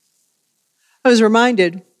I was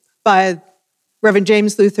reminded by Reverend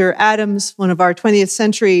James Luther Adams, one of our 20th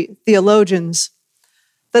century theologians,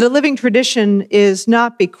 that a living tradition is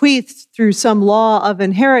not bequeathed through some law of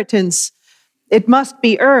inheritance. It must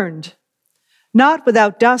be earned, not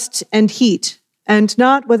without dust and heat, and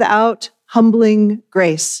not without humbling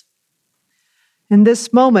grace. In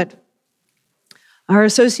this moment, our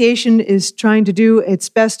association is trying to do its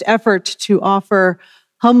best effort to offer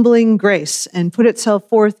humbling grace and put itself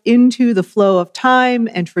forth into the flow of time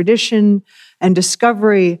and tradition and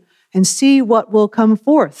discovery and see what will come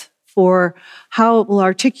forth for how it will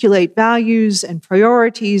articulate values and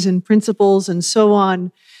priorities and principles and so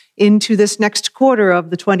on into this next quarter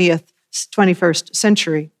of the 21st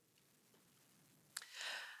century.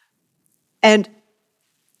 And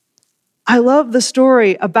I love the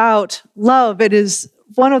story about love. It is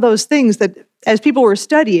one of those things that as people were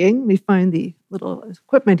studying, let me find the little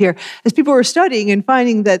equipment here, as people were studying and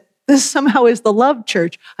finding that this somehow is the love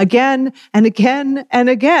church again and again and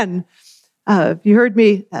again. You heard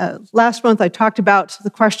me last month, I talked about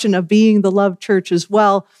the question of being the love church as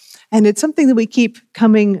well, and it's something that we keep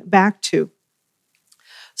coming back to.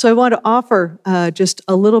 So I want to offer just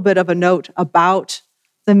a little bit of a note about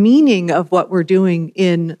the meaning of what we're doing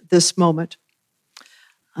in this moment.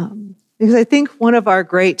 Because I think one of our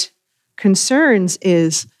great concerns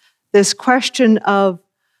is this question of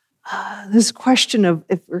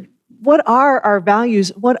what are our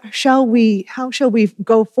values? How shall we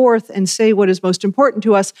go forth and say what is most important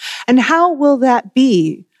to us? And how will that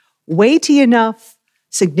be weighty enough,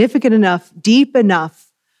 significant enough, deep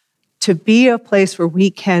enough to be a place where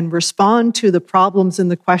we can respond to the problems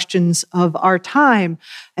and the questions of our time,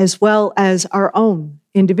 as well as our own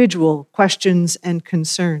individual questions and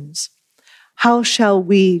concerns? How shall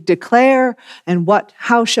we declare and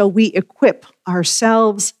how shall we equip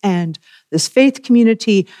ourselves and this faith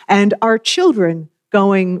community and our children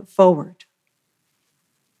going forward?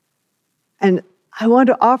 And I want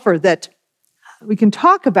to offer that we can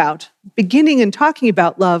talk about, beginning and talking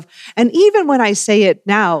about love, and even when I say it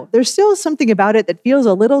now, there's still something about it that feels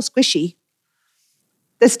a little squishy,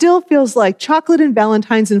 that still feels like chocolate and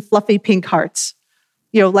Valentine's and fluffy pink hearts,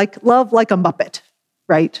 like love like a Muppet,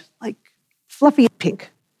 right? Like fluffy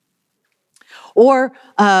pink. Or,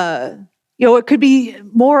 it could be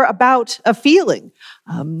more about a feeling.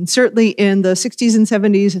 Certainly in the 60s and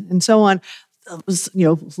 70s and so on,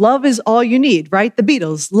 love is all you need, right? The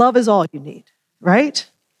Beatles, love is all you need, right?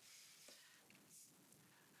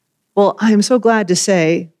 Well, I'm so glad to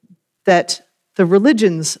say that the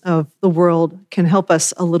religions of the world can help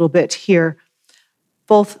us a little bit here,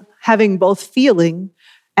 having both feeling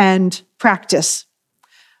and practice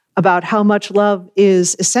about how much love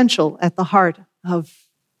is essential at the heart of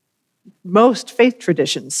most faith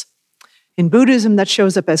traditions. In Buddhism, that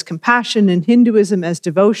shows up as compassion. In Hinduism, as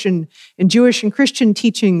devotion. In Jewish and Christian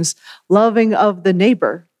teachings, loving of the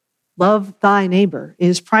neighbor, love thy neighbor,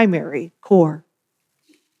 is primary, core.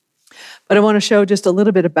 But I want to show just a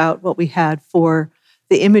little bit about what we had for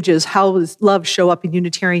the images, how does love show up in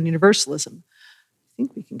Unitarian Universalism. I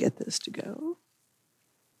think we can get this to go.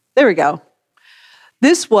 There we go.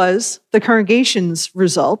 This was the congregation's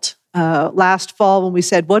result last fall when we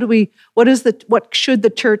said, what should the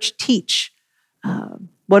church teach?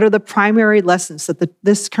 What are the primary lessons that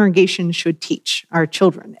this congregation should teach our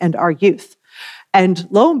children and our youth? And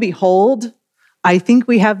lo and behold, I think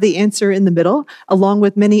we have the answer in the middle, along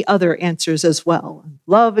with many other answers as well.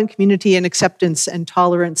 Love and community and acceptance and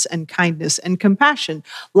tolerance and kindness and compassion.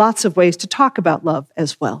 Lots of ways to talk about love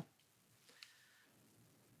as well.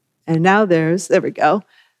 And now there we go.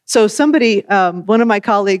 So somebody, one of my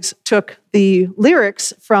colleagues took the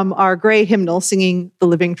lyrics from our Gray hymnal, Singing the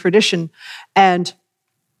Living Tradition, and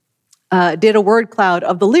did a word cloud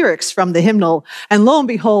of the lyrics from the hymnal. And lo and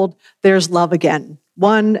behold, there's love again.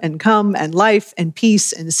 One and come and life and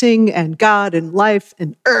peace and sing and God and life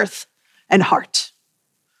and earth and heart.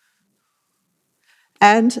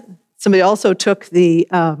 And somebody also took the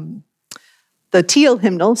Teal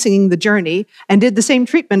hymnal, Singing the Journey, and did the same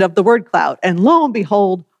treatment of the word cloud. And lo and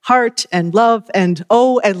behold, heart and love and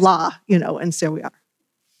oh and la, and so we are.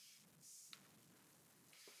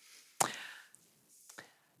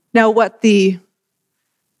 Now, what the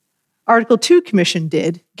Article 2 Commission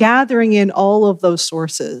did, gathering in all of those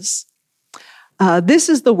sources, this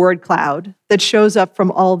is the word cloud that shows up from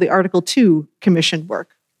all the Article 2 Commission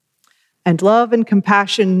work. And love and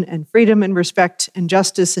compassion and freedom and respect and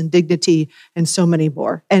justice and dignity and so many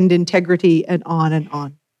more, and integrity and on and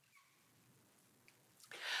on.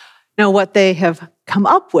 Now, what they have come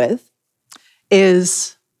up with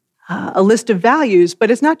is a list of values,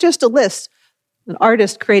 but it's not just a list. An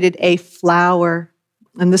artist created a flower,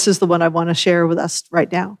 and this is the one I want to share with us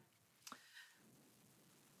right now.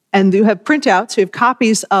 And you have printouts, so you have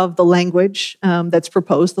copies of the language that's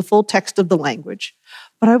proposed, the full text of the language.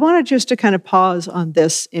 But I wanted just to kind of pause on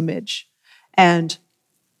this image, and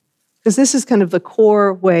because this is kind of the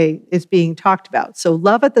core way it's being talked about. So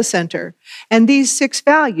love at the center, and these 6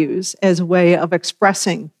 values as a way of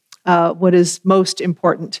expressing what is most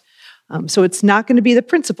important. So it's not going to be the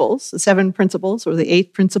principles, the 7 principles or the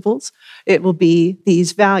 8 principles. It will be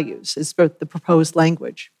these values, is the proposed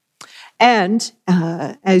language. And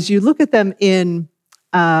as you look at them in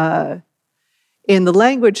the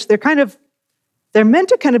language, they're meant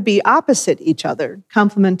to kind of be opposite each other,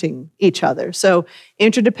 complementing each other. So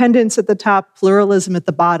interdependence at the top, pluralism at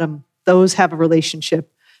the bottom, those have a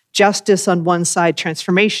relationship. Justice on one side,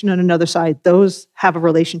 transformation on another side, those have a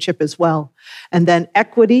relationship as well. And then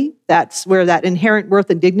equity, that's where that inherent worth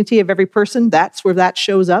and dignity of every person, that's where that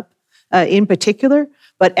shows up in particular.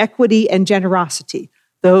 But equity and generosity,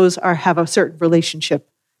 those have a certain relationship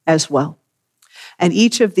as well. And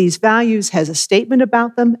each of these values has a statement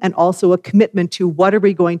about them and also a commitment to what are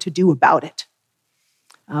we going to do about it.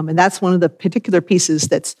 And that's one of the particular pieces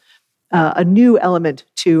that's a new element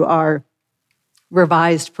to our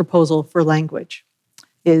revised proposal for language,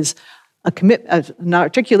 is an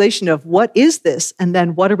articulation of what is this, and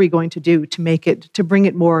then what are we going to do to bring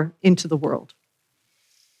it more into the world.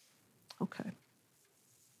 Okay.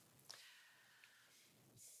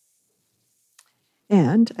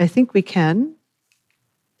 And I think we can,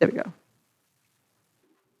 there we go.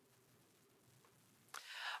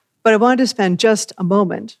 But I wanted to spend just a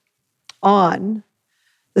moment on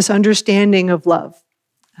this understanding of love,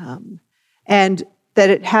 and that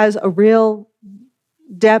it has a real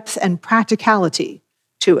depth and practicality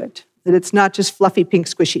to it, that it's not just fluffy pink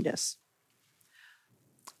squishiness.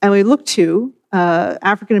 And we look to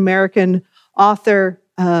African-American author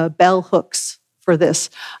Bell Hooks for this.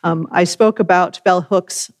 I spoke about Bell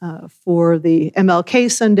Hooks for the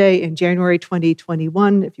MLK Sunday in January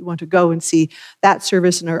 2021. If you want to go and see that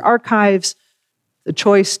service in our archives, The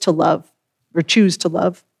Choice to Love, or Choose to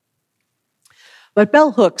Love. But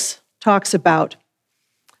Bell Hooks talks about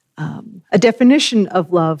a definition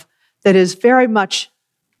of love that is very much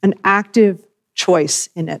an active choice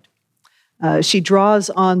in it. She draws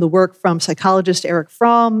on the work from psychologist Erich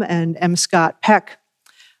Fromm and M. Scott Peck.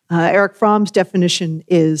 Erich Fromm's definition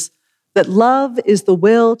is that love is the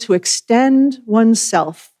will to extend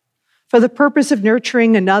oneself for the purpose of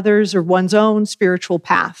nurturing another's or one's own spiritual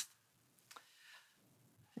path.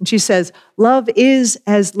 And she says, love is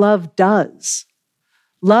as love does.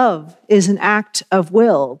 Love is an act of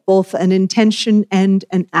will, both an intention and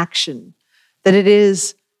an action, that it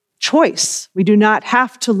is choice. We do not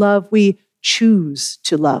have to love, we choose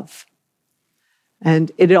to love.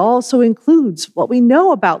 And it also includes what we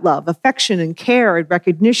know about love, affection and care and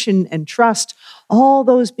recognition and trust, all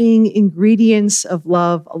those being ingredients of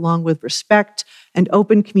love, along with respect and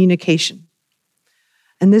open communication.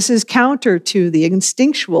 And this is counter to the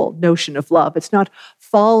instinctual notion of love. It's not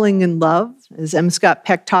falling in love. As M. Scott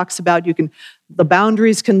Peck talks about, the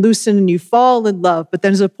boundaries can loosen and you fall in love, but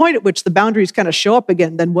then there's a point at which the boundaries kind of show up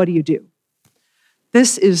again, then what do you do?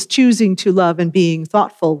 This is choosing to love and being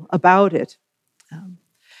thoughtful about it.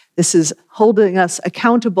 This is holding us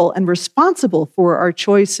accountable and responsible for our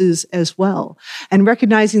choices as well, and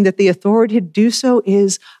recognizing that the authority to do so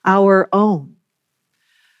is our own.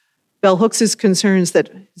 Bell Hooks' concerns that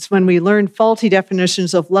it's when we learn faulty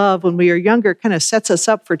definitions of love when we are younger, kind of sets us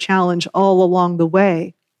up for challenge all along the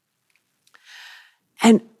way.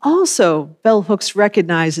 And also, Bell Hooks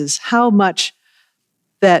recognizes how much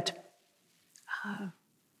that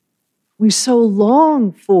we so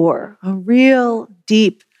long for a real,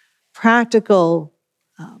 deep, practical,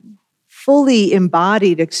 fully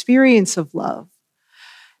embodied experience of love.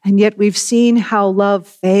 And yet we've seen how love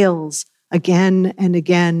fails again and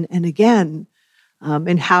again and again,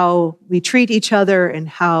 in how we treat each other and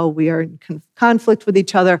how we are in conflict with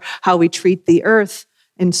each other, how we treat the earth,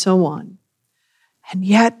 and so on. And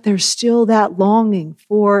yet there's still that longing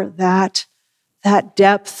for that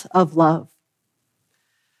depth of love.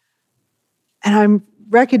 And I'm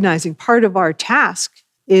recognizing part of our task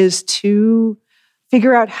is to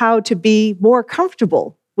figure out how to be more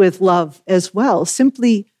comfortable with love as well,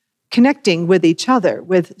 simply connecting with each other,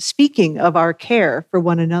 with speaking of our care for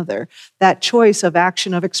one another, that choice of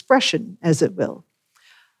action, of expression, as it will.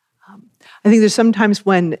 I think there's sometimes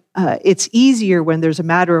when it's easier when there's a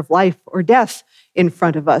matter of life or death in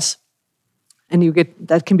front of us, and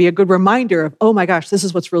that can be a good reminder of, oh my gosh, this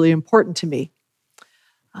is what's really important to me.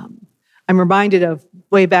 I'm reminded of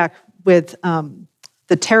way back with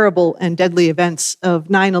the terrible and deadly events of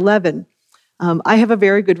 9/11. I have a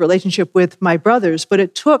very good relationship with my brothers, but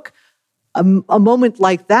it took a moment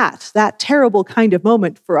like that terrible kind of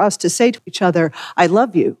moment, for us to say to each other, I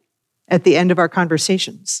love you, at the end of our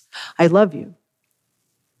conversations. I love you.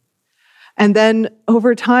 And then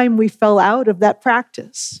over time, we fell out of that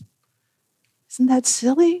practice. Isn't that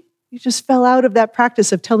silly? You just fell out of that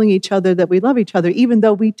practice of telling each other that we love each other, even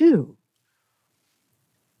though we do.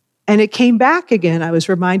 And it came back again, I was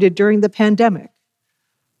reminded, during the pandemic.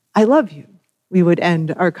 I love you. We would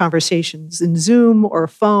end our conversations in Zoom or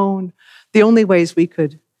phone, the only ways we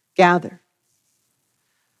could gather.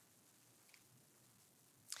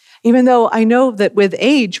 Even though I know that with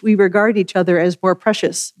age, we regard each other as more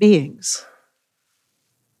precious beings.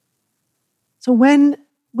 So when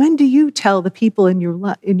do you tell the people in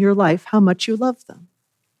your life how much you love them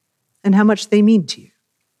and how much they mean to you?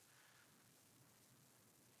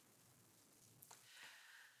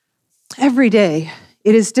 Every day,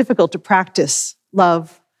 it is difficult to practice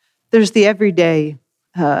love. There's the everyday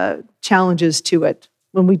challenges to it.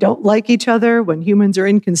 When we don't like each other, when humans are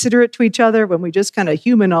inconsiderate to each other, when we just kind of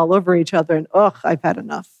human all over each other and, I've had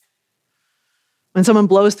enough. When someone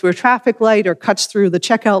blows through a traffic light or cuts through the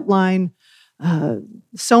checkout line,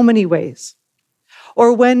 so many ways.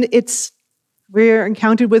 Or when we're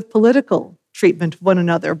encountered with political treatment of one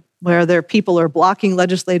another, where people are blocking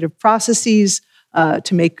legislative processes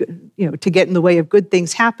to get in the way of good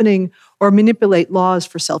things happening, or manipulate laws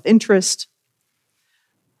for self-interest.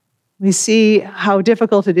 We see how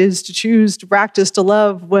difficult it is to choose to practice to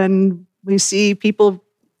love when we see people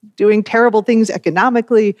doing terrible things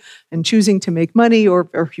economically and choosing to make money or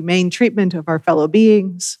humane treatment of our fellow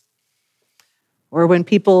beings. Or when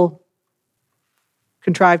people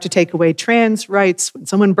contrive to take away trans rights, when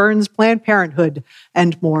someone burns Planned Parenthood,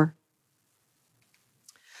 and more.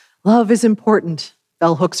 Love is important,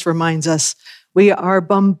 Bell Hooks reminds us. We are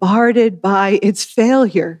bombarded by its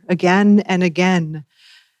failure again and again.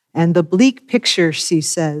 And the bleak picture, she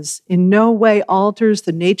says, in no way alters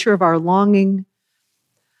the nature of our longing.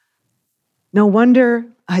 No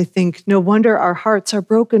wonder our hearts are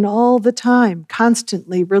broken all the time,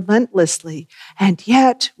 constantly, relentlessly, and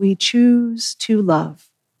yet we choose to love.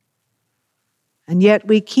 And yet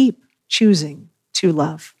we keep choosing to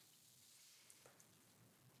love.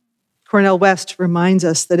 Cornel West reminds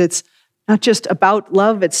us that it's not just about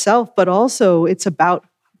love itself, but also it's about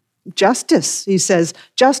justice. He says,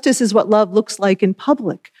 justice is what love looks like in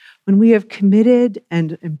public. When we have committed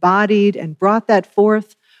and embodied and brought that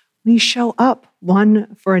forth, we show up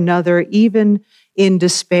one for another, even in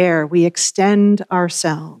despair. We extend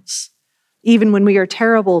ourselves, even when we are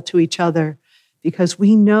terrible to each other, because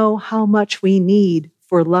we know how much we need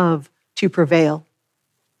for love to prevail.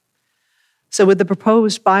 So with the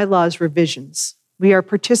proposed bylaws revisions, we are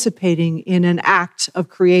participating in an act of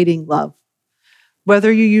creating love.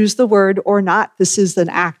 Whether you use the word or not, this is an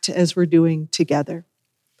act as we're doing together.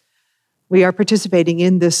 We are participating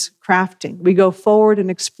in this crafting. We go forward in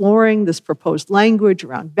exploring this proposed language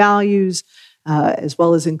around values, as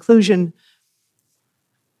well as inclusion.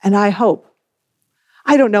 And I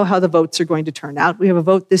don't know how the votes are going to turn out. We have a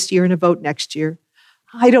vote this year and a vote next year.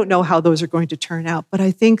 I don't know how those are going to turn out, but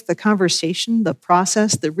I think the conversation, the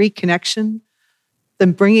process, the reconnection, the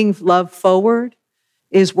bringing love forward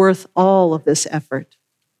is worth all of this effort.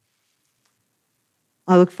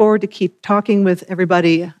 I look forward to keep talking with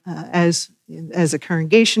everybody as a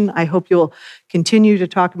congregation. I hope you'll continue to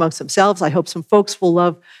talk amongst themselves. I hope some folks will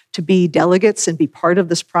love to be delegates and be part of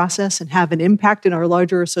this process and have an impact in our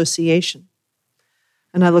larger association.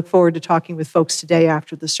 And I look forward to talking with folks today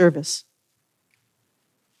after the service.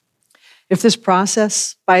 If this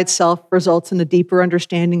process by itself results in a deeper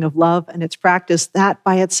understanding of love and its practice, that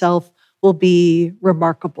by itself will be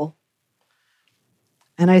remarkable.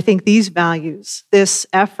 And I think these values, this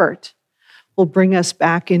effort, will bring us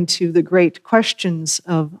back into the great questions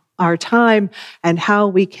of our time and how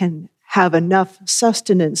we can have enough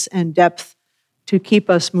sustenance and depth to keep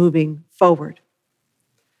us moving forward.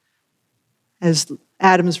 As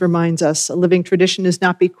Adams reminds us, a living tradition is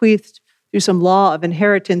not bequeathed through some law of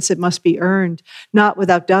inheritance. It must be earned, not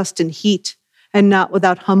without dust and heat, and not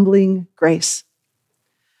without humbling grace.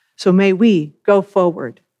 So may we go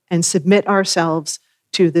forward and submit ourselves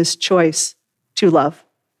to this choice to love.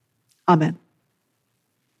 Amen.